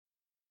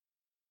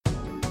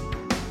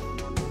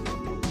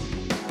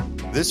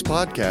This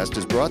podcast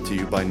is brought to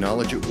you by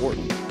Knowledge at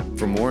Wharton.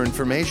 For more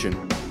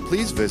information,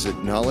 please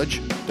visit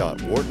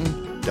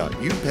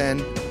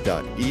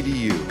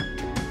knowledge.wharton.upenn.edu.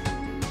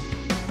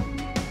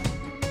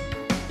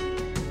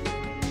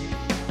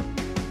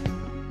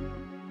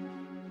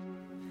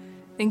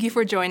 Thank you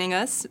for joining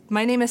us.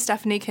 My name is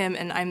Stephanie Kim,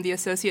 and I'm the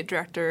Associate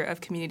Director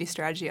of Community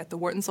Strategy at the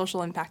Wharton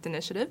Social Impact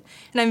Initiative.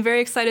 And I'm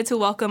very excited to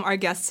welcome our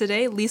guest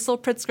today,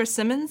 Liesl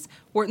Pritzker-Simmons,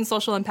 Wharton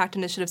Social Impact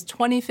Initiative's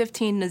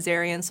 2015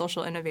 Nazarian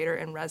Social Innovator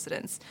in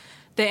Residence.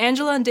 The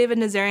Angela and David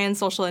Nazarian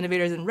Social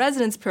Innovators in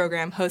Residence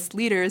program hosts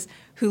leaders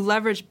who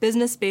leverage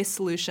business-based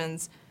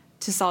solutions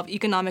to solve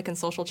economic and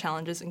social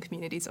challenges in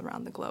communities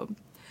around the globe.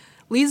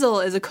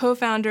 Liesl is a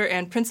co-founder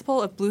and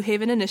principal of Blue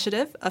Haven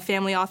Initiative, a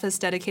family office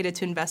dedicated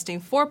to investing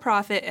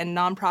for-profit and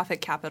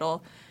nonprofit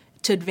capital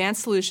to advance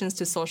solutions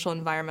to social and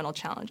environmental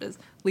challenges.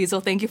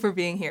 Liesl, thank you for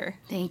being here.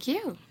 Thank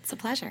you. It's a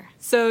pleasure.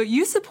 So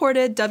you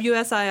supported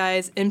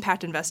WSII's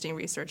impact investing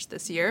research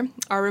this year.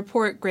 Our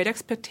report, Great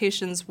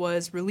Expectations,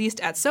 was released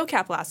at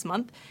SOCAP last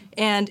month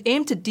and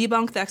aimed to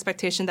debunk the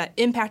expectation that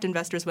impact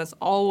investors must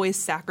always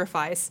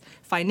sacrifice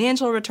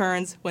financial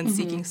returns when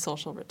seeking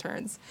social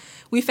returns.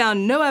 We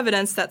found no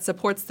evidence that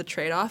supports the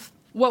trade-off.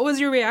 What was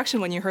your reaction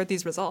when you heard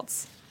these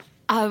results?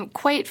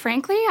 Quite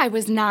frankly, I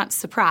was not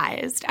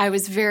surprised. I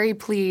was very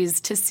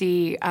pleased to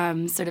see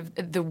sort of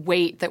the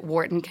weight that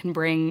Wharton can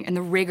bring and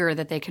the rigor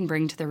that they can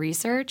bring to the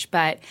research.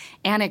 But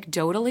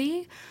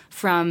anecdotally,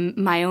 from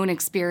my own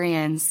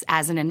experience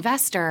as an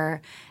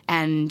investor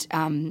and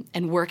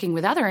working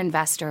with other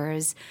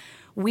investors,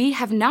 we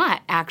have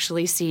not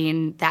actually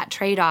seen that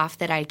trade-off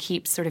that I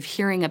keep sort of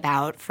hearing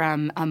about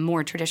from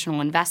more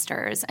traditional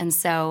investors. And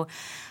so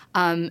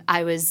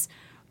I was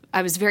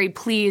very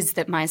pleased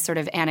that my sort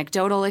of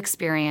anecdotal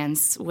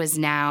experience was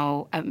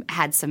now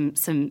had some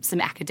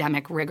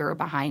academic rigor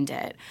behind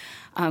it,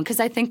 because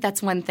I think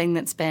that's one thing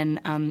that's been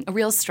a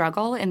real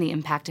struggle in the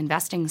impact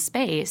investing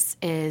space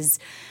is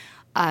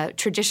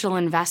traditional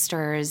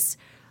investors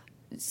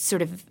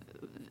sort of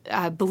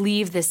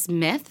believe this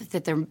myth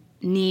that there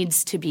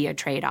needs to be a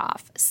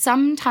trade-off.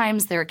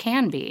 Sometimes there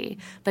can be,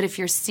 but if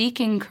you're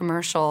seeking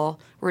commercial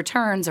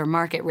returns or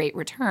market rate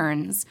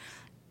returns,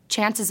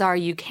 chances are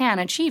you can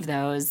achieve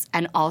those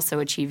and also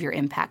achieve your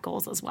impact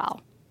goals as well.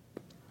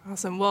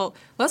 Awesome. Well,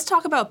 let's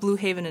talk about Blue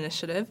Haven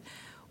Initiative.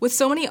 With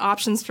so many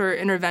options for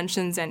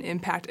interventions and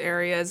impact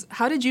areas,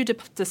 how did you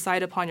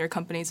decide upon your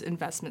company's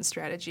investment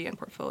strategy and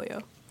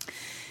portfolio?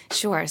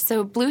 Sure.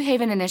 So Blue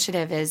Haven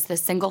Initiative is the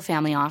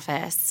single-family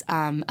office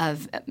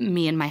of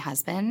me and my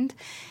husband.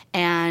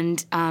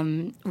 And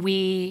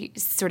we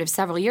sort of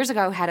several years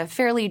ago had a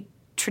fairly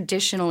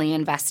traditionally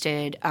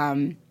invested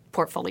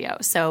portfolio.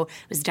 So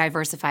it was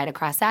diversified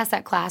across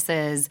asset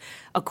classes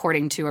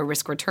according to a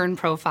risk-return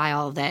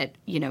profile that,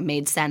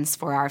 made sense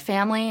for our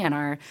family and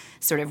our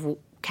sort of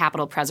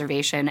capital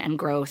preservation and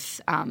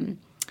growth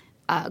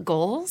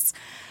goals.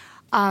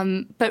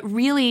 But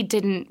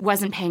really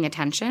wasn't paying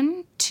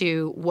attention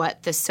to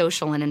what the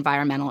social and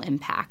environmental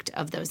impact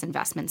of those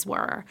investments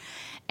were.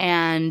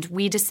 And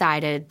we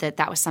decided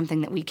that was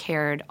something that we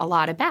cared a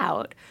lot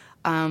about.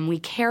 We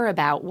care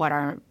about what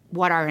our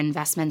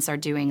investments are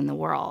doing in the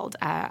world.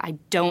 I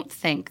don't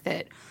think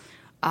that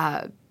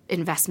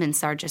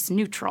investments are just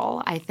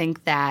neutral. I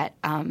think that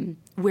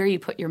where you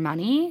put your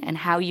money and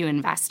how you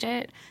invest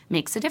it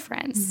makes a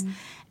difference. Mm-hmm.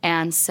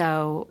 And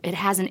so it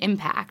has an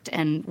impact,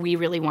 and we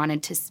really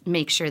wanted to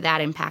make sure that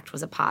impact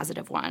was a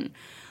positive one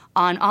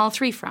on all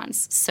three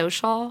fronts: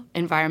 social,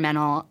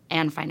 environmental,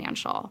 and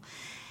financial.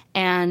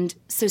 And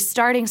so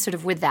starting sort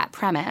of with that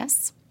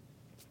premise,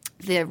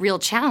 the real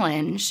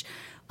challenge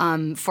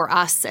for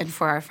us and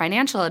for our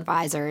financial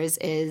advisors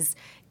is,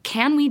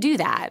 can we do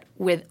that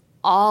with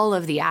all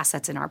of the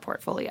assets in our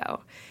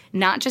portfolio?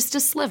 Not just a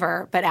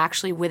sliver, but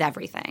actually with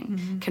everything.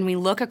 Mm-hmm. Can we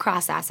look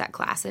across asset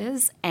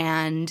classes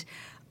and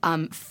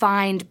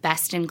find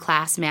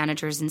best-in-class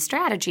managers and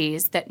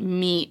strategies that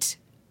meet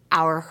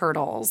our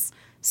hurdles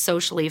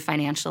socially,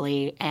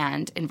 financially,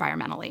 and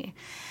environmentally?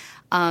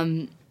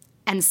 And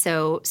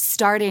so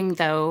starting,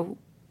 though,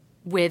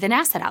 with an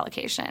asset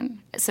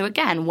allocation. So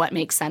again, what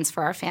makes sense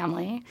for our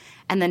family?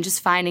 And then just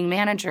finding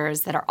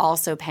managers that are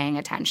also paying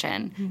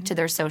attention to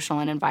their social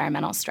and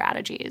environmental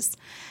strategies.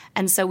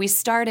 And so we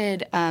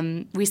started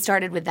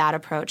with that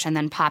approach and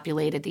then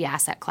populated the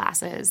asset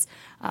classes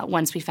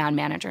once we found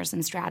managers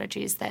and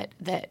strategies that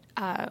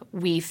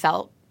we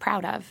felt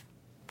proud of.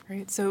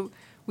 Great. So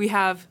we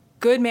have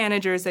good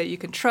managers that you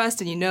can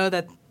trust and you know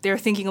that they're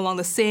thinking along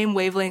the same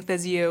wavelength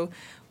as you.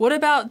 What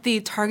about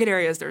the target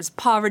areas? There's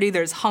poverty,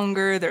 there's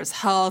hunger, there's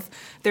health,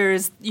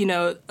 there's,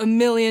 a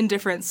million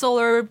different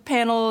solar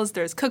panels,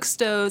 there's cook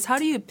stoves. How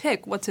do you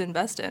pick what to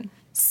invest in?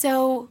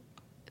 So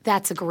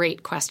that's a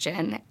great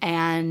question.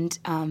 And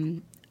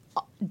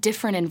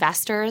different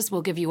investors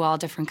will give you all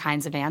different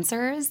kinds of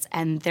answers,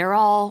 and they're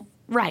all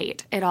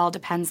right. It all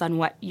depends on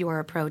what your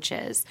approach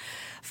is.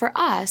 For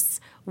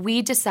us,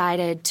 we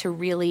decided to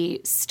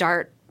really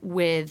start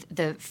with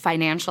the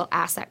financial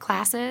asset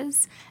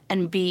classes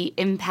and be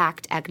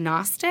impact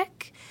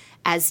agnostic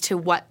as to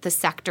what the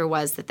sector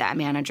was that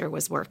manager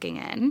was working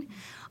in.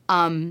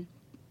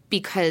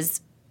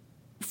 Because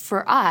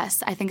for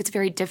us, I think it's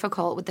very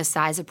difficult with the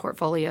size of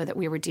portfolio that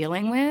we were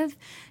dealing with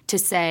to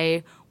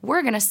say,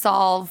 we're going to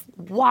solve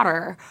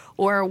water,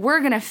 or we're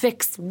going to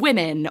fix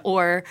women,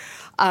 or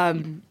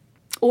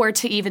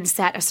to even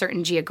set a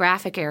certain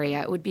geographic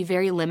area. It would be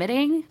very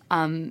limiting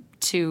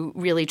to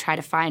really try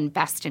to find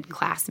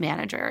best-in-class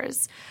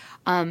managers.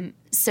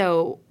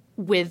 So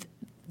with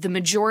the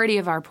majority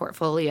of our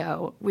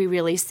portfolio, we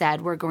really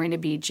said we're going to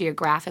be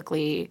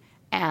geographically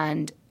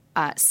and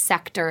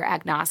sector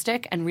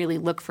agnostic and really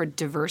look for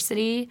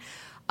diversity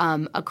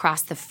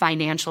across the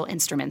financial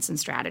instruments and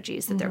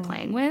strategies that they're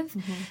playing with.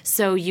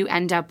 So you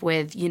end up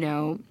with,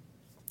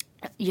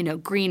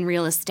 green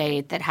real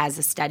estate that has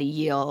a steady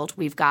yield.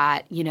 We've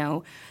got,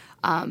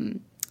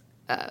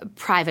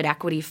 private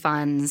equity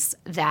funds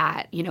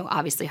that,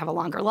 obviously have a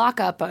longer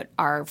lockup but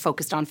are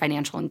focused on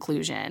financial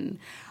inclusion.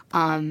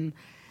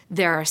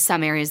 There are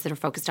some areas that are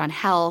focused on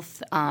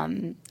health,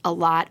 a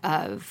lot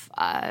of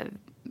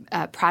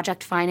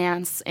project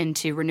finance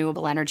into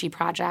renewable energy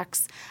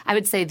projects. I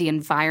would say the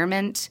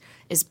environment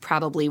is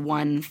probably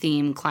one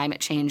theme,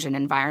 climate change and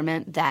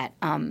environment, that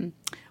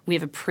we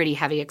have a pretty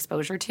heavy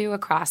exposure to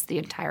across the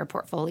entire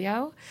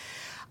portfolio.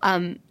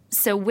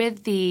 So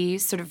with the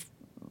sort of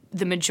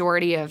the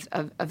majority of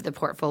the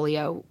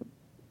portfolio,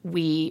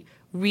 we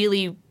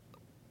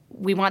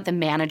want the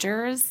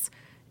managers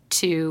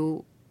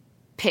to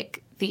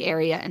pick the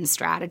area and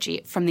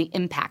strategy from the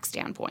impact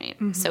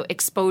standpoint. So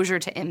exposure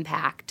to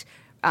impact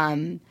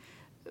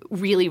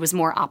really was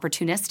more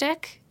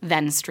opportunistic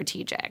than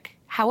strategic.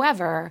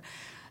 However,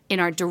 in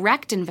our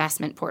direct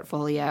investment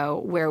portfolio,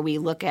 where we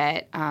look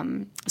at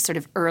sort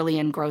of early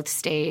and growth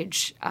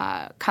stage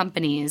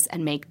companies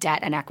and make debt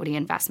and equity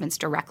investments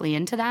directly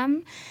into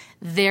them,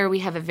 there we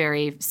have a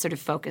very sort of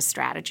focused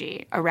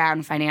strategy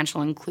around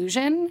financial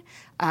inclusion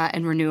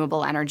and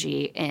renewable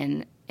energy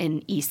in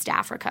East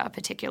Africa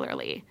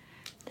particularly.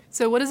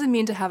 So what does it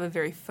mean to have a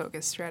very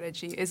focused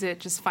strategy? Is it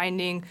just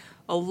finding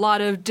a lot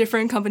of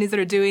different companies that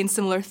are doing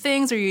similar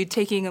things, or are you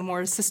taking a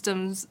more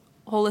systems,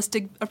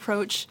 holistic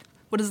approach?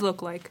 What does it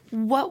look like?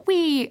 What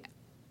we've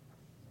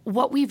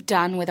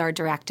done with our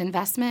direct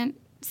investment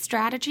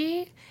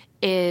strategy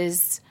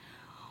is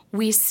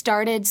we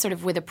started sort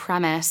of with a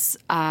premise.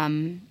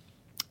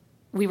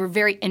 We were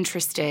very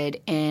interested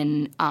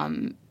in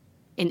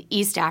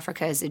East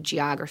Africa as a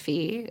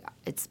geography.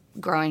 It's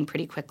growing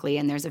pretty quickly,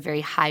 and there's a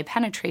very high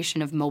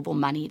penetration of mobile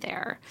money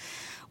there,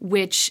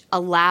 which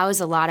allows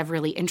a lot of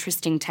really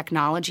interesting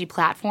technology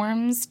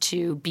platforms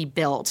to be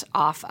built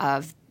off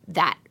of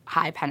that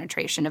high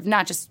penetration of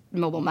not just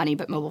mobile money,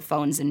 but mobile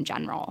phones in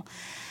general.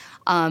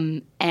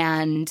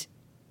 And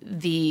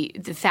the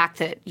fact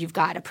that you've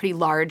got a pretty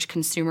large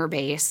consumer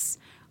base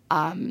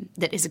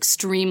that is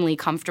extremely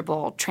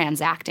comfortable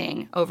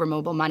transacting over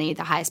mobile money,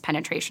 the highest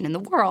penetration in the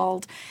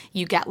world,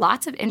 you get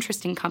lots of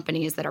interesting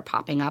companies that are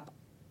popping up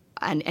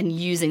and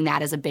using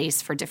that as a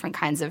base for different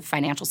kinds of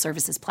financial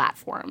services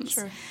platforms.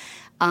 Sure.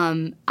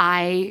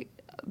 I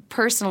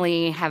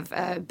personally have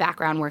a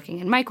background working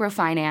in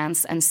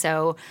microfinance, and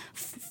so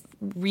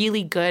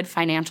really good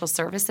financial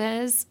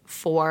services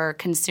for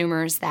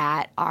consumers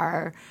that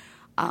are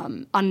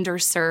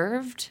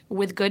underserved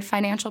with good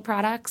financial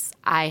products.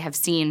 I have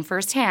seen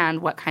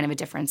firsthand what kind of a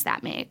difference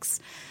that makes.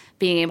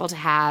 Being able to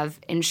have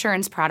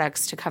insurance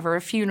products to cover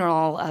a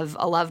funeral of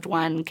a loved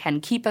one can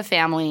keep a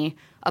family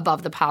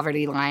above the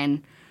poverty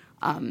line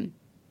in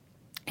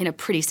a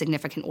pretty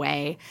significant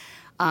way.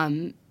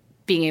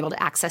 Being able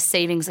to access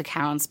savings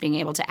accounts, being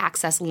able to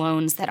access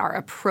loans that are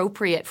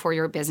appropriate for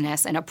your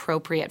business and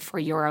appropriate for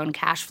your own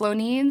cash flow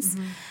needs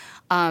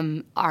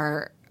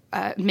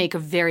make a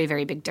very,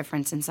 very big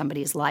difference in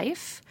somebody's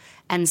life.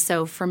 And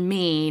so for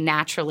me,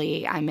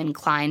 naturally, I'm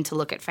inclined to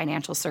look at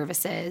financial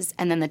services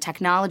and then the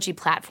technology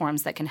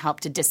platforms that can help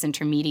to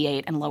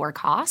disintermediate and lower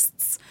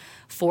costs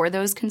for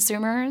those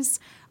consumers.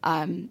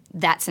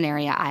 That's an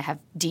area I have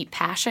deep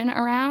passion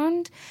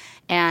around.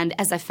 And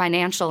as a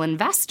financial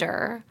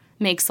investor,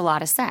 makes a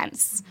lot of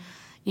sense.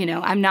 You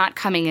know, I'm not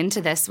coming into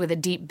this with a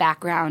deep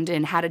background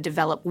in how to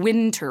develop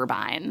wind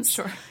turbines.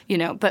 Sure. You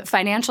know, but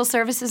financial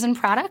services and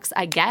products,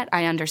 I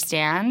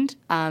understand.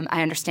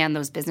 I understand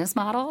those business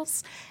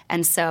models.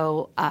 And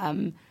so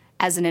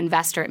as an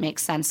investor, it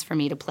makes sense for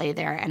me to play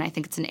there. And I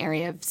think it's an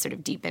area of sort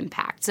of deep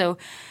impact. So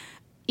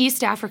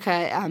East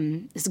Africa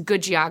is a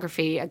good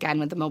geography, again,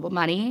 with the mobile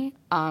money.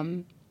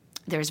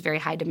 There's very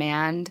high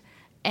demand.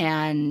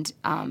 And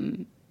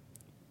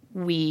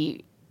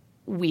we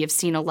have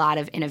seen a lot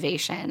of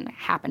innovation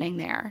happening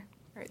there.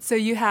 Right. So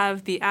you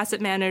have the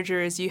asset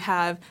managers, you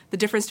have the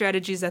different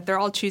strategies that they're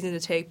all choosing to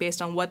take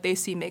based on what they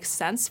see makes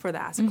sense for the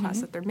asset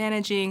class that they're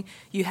managing.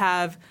 You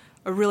have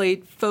a really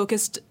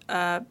focused, you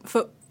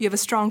have a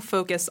strong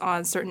focus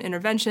on certain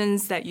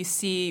interventions that you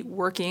see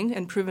working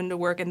and proven to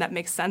work, and that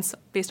makes sense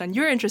based on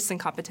your interests and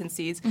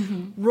competencies.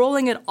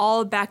 Rolling it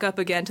all back up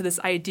again to this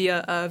idea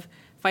of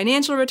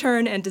financial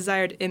return and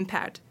desired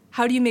impact.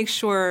 How do you make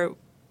sure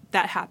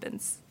that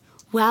happens?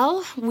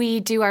 Well, we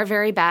do our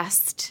very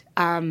best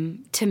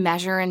to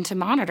measure and to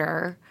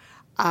monitor.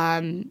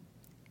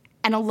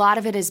 And a lot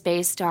of it is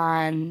based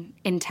on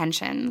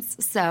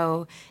intentions.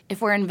 So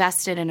if we're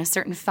invested in a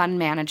certain fund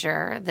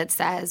manager that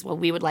says, well,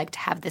 we would like to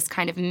have this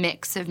kind of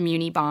mix of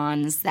muni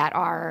bonds that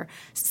are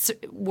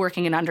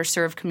working in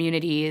underserved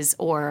communities,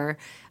 or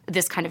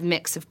this kind of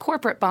mix of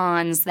corporate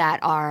bonds that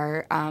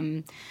are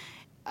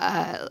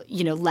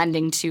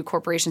lending to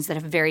corporations that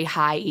have very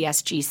high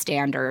ESG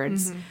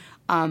standards,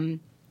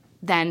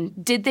 then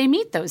did they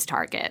meet those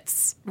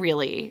targets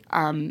really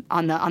on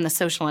the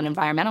social and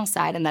environmental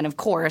side? And then, of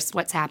course,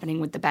 what's happening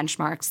with the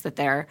benchmarks that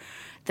they're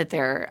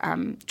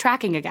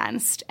tracking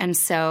against? And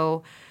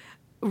so,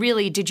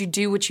 really, did you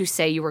do what you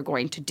say you were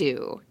going to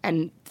do?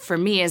 And for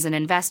me as an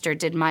investor,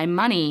 did my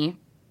money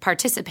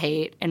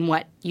participate in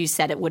what you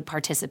said it would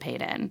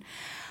participate in?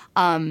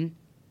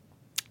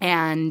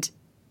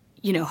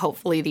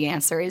 Hopefully the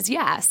answer is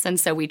yes. And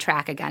so we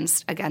track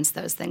against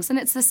those things. And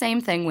it's the same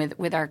thing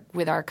with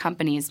our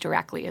companies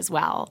directly as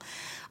well.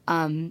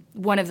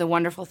 One of the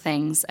wonderful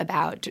things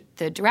about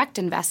the direct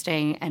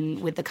investing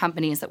and with the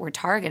companies that we're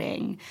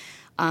targeting,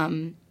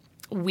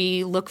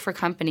 we look for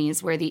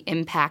companies where the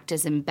impact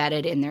is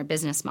embedded in their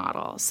business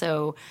model.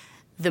 So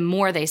the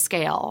more they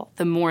scale,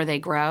 the more they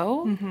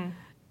grow,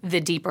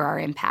 the deeper our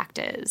impact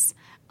is.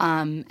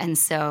 And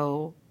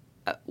so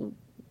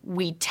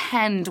we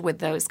tend with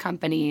those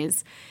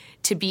companies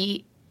to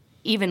be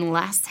even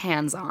less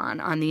hands-on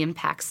on the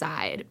impact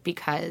side,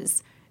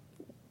 because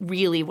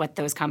really what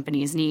those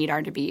companies need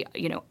are to be,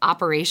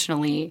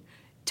 operationally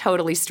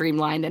totally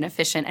streamlined and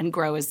efficient and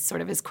grow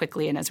as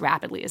quickly and as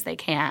rapidly as they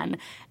can.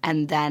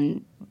 And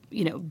then,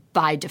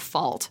 by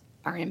default,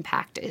 our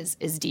impact is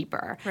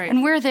deeper. Right.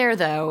 And we're there,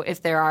 though,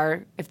 if there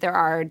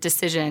are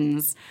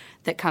decisions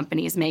that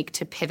companies make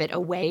to pivot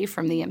away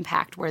from the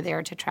impact, we're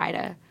there to try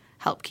to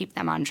help keep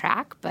them on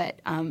track.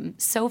 But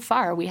so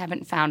far, we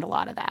haven't found a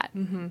lot of that.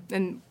 Mm-hmm.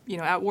 And,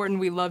 at Wharton,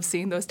 we love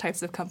seeing those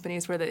types of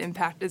companies where the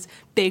impact is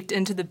baked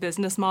into the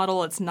business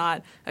model. It's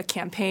not a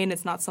campaign.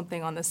 It's not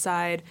something on the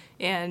side.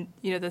 And,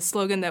 the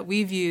slogan that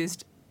we've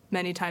used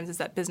many times is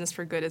that business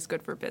for good is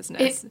good for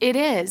business. It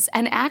is.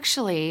 And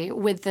actually,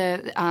 with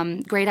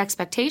the Great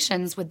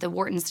Expectations, with the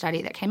Wharton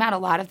study that came out, a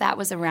lot of that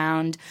was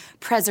around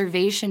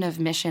preservation of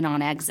mission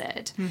on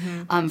exit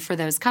for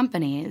those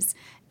companies.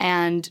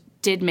 And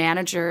did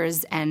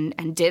managers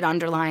and did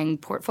underlying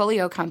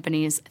portfolio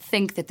companies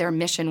think that their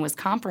mission was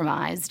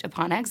compromised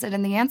upon exit?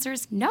 And the answer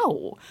is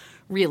no,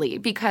 really,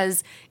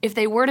 because if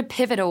they were to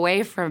pivot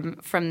away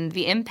from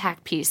the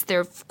impact piece,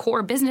 their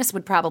core business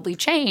would probably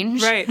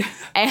change, right?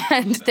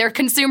 And their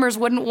consumers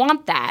wouldn't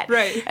want that,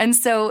 right? And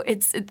so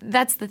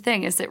that's the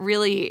thing, is that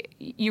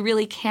you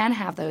really can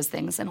have those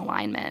things in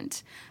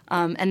alignment,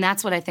 and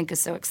that's what I think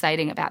is so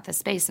exciting about this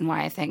space, and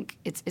why I think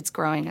it's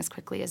growing as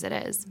quickly as it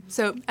is.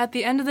 So at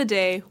the end of the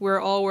day, we're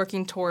all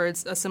working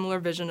towards a similar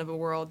vision of a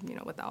world,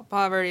 without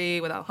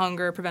poverty, without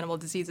hunger, preventable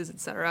diseases, et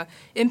cetera.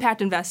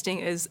 Impact investing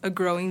is a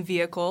growing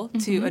vehicle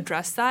to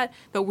address that,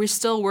 but we're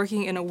still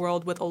working in a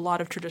world with a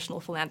lot of traditional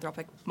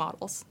philanthropic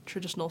models,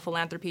 traditional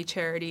philanthropy,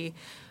 charity.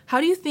 How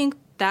do you think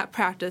that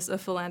practice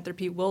of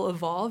philanthropy will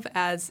evolve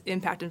as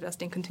impact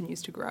investing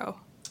continues to grow?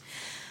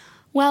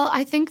 Well,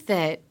 I think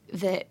that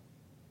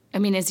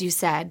as you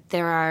said,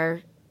 there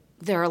are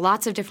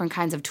lots of different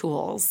kinds of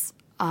tools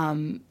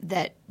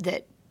that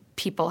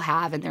people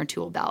have in their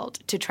tool belt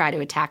to try to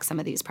attack some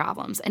of these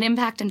problems. And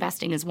impact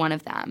investing is one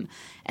of them.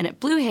 And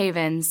at Blue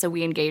Haven, so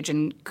we engage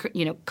in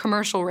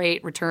commercial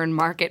rate, return,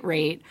 market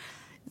rate,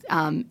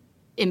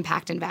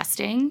 impact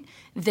investing.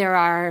 There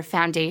are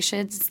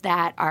foundations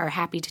that are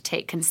happy to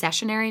take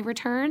concessionary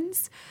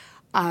returns.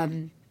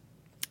 And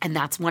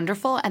that's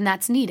wonderful, and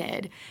that's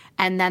needed.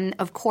 And then,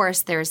 of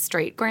course, there's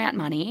straight grant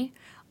money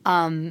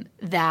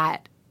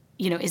that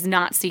is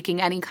not seeking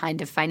any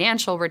kind of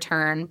financial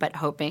return, but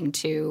hoping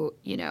to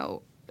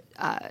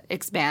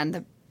expand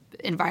the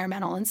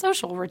environmental and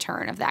social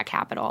return of that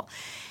capital.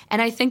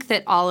 And I think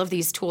that all of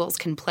these tools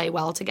can play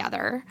well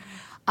together.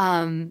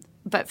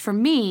 But for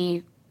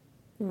me,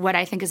 what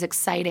I think is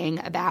exciting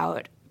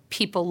about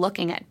people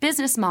looking at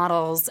business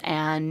models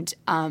and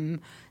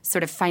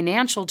sort of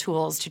financial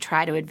tools to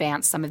try to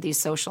advance some of these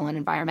social and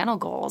environmental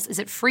goals is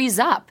it frees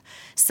up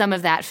some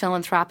of that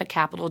philanthropic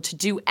capital to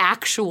do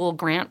actual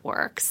grant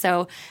work.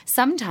 So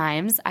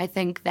sometimes I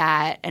think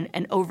that,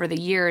 and over the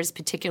years,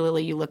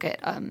 particularly you look at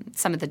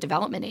some of the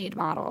development aid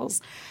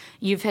models,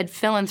 you've had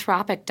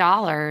philanthropic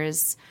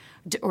dollars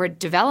or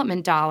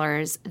development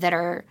dollars that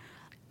are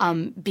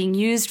being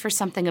used for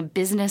something a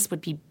business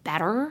would be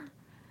better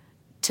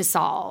to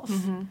solve.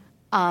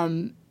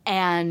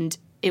 And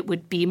it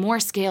would be more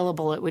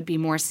scalable, it would be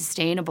more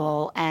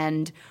sustainable,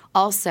 and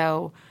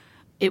also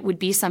it would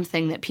be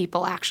something that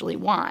people actually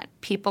want.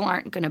 People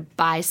aren't going to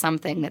buy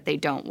something that they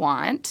don't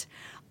want.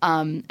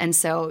 And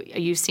so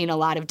you've seen a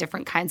lot of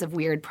different kinds of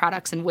weird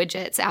products and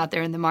widgets out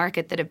there in the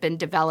market that have been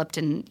developed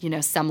in,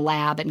 some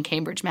lab in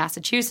Cambridge,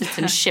 Massachusetts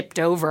and shipped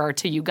over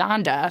to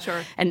Uganda.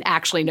 Sure. And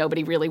actually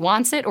nobody really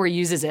wants it or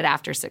uses it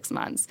after 6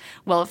 months.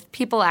 Well, if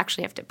people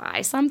actually have to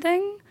buy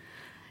something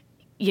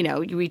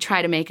we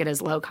try to make it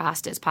as low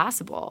cost as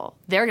possible,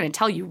 they're going to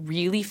tell you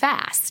really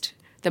fast.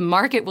 The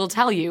market will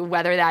tell you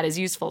whether that is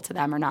useful to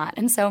them or not.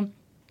 And so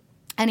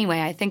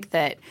anyway, I think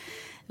that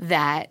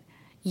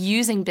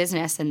using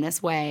business in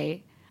this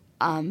way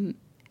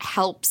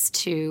helps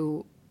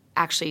to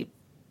actually,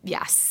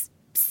 yes,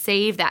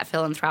 save that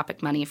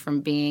philanthropic money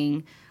from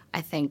being,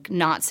 I think,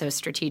 not so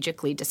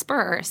strategically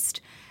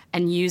dispersed,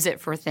 and use it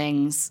for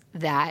things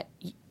that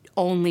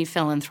only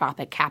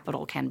philanthropic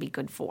capital can be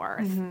good for.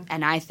 Mm-hmm.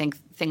 And I think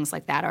things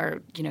like that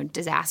are,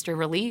 disaster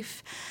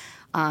relief,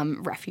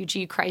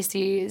 refugee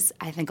crises.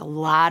 I think a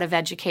lot of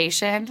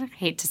education.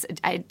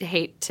 I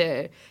hate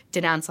to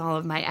denounce all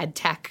of my ed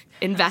tech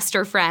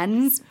investor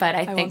friends, but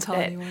I think won't tell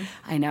that anyone.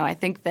 I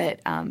think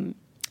that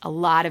a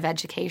lot of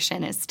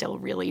education still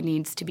really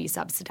needs to be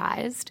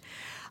subsidized,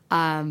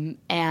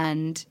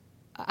 and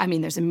I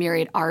mean, there's a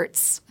myriad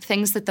arts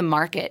things that the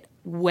market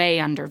way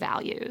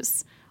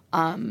undervalues.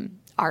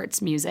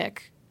 Arts,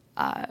 music,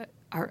 I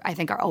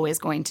think are always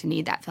going to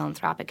need that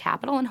philanthropic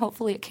capital, and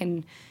hopefully it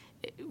can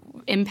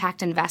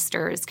impact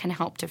investors can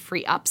help to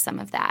free up some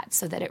of that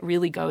so that it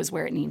really goes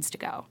where it needs to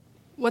go.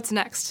 What's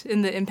next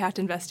in the impact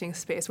investing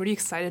space? What are you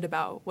excited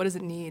about? What does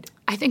it need?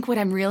 I think what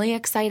I'm really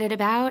excited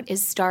about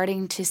is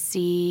starting to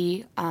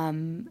see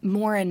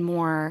more and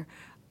more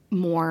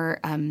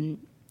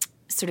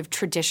sort of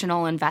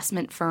traditional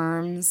investment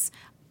firms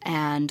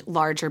and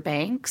larger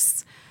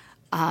banks,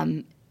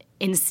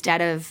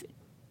 instead of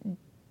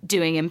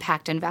doing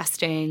impact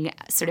investing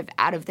sort of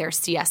out of their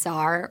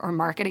CSR or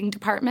marketing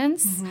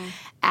departments. Mm-hmm.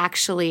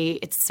 Actually,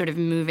 it's sort of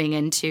moving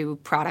into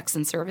products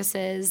and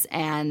services,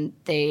 and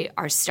they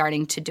are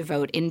starting to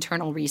devote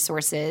internal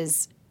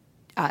resources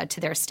to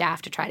their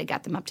staff to try to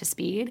get them up to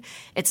speed.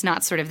 It's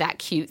not sort of that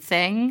cute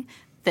thing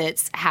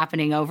that's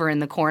happening over in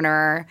the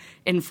corner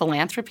in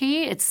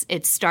philanthropy. It's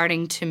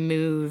starting to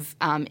move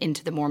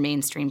into the more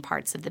mainstream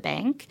parts of the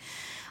bank.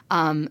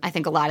 I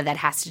think a lot of that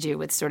has to do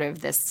with sort of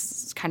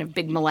this kind of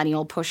big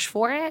millennial push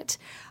for it.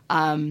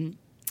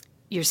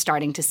 You're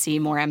starting to see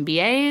more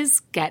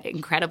MBAs get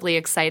incredibly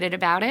excited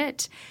about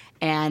it,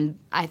 and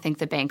I think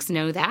the banks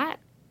know that.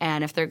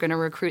 And if they're going to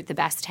recruit the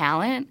best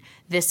talent,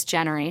 this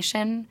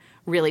generation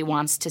really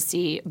wants to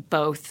see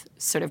both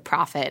sort of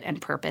profit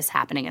and purpose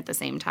happening at the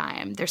same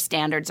time. Their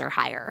standards are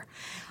higher.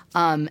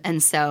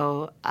 And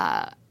so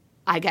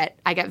I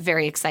get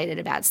very excited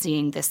about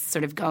seeing this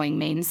sort of going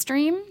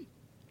mainstream.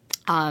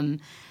 And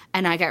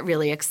I got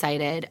really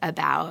excited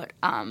about,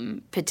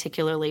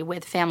 particularly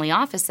with family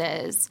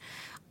offices,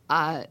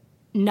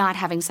 not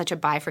having such a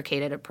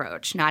bifurcated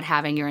approach, not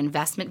having your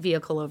investment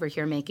vehicle over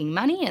here making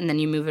money and then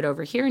you move it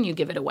over here and you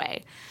give it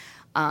away.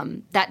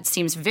 That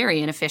seems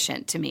very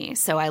inefficient to me.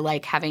 So I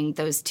like having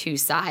those two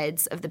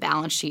sides of the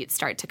balance sheet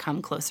start to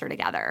come closer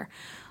together.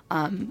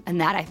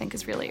 And that, I think,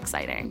 is really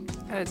exciting.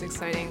 That is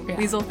exciting. Yeah.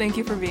 Liesl, thank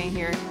you for being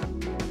here.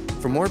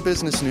 For more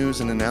business news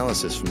and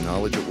analysis from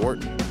Knowledge at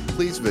Wharton,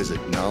 please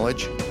visit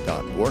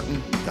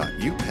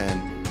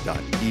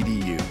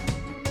knowledge.wharton.upenn.edu.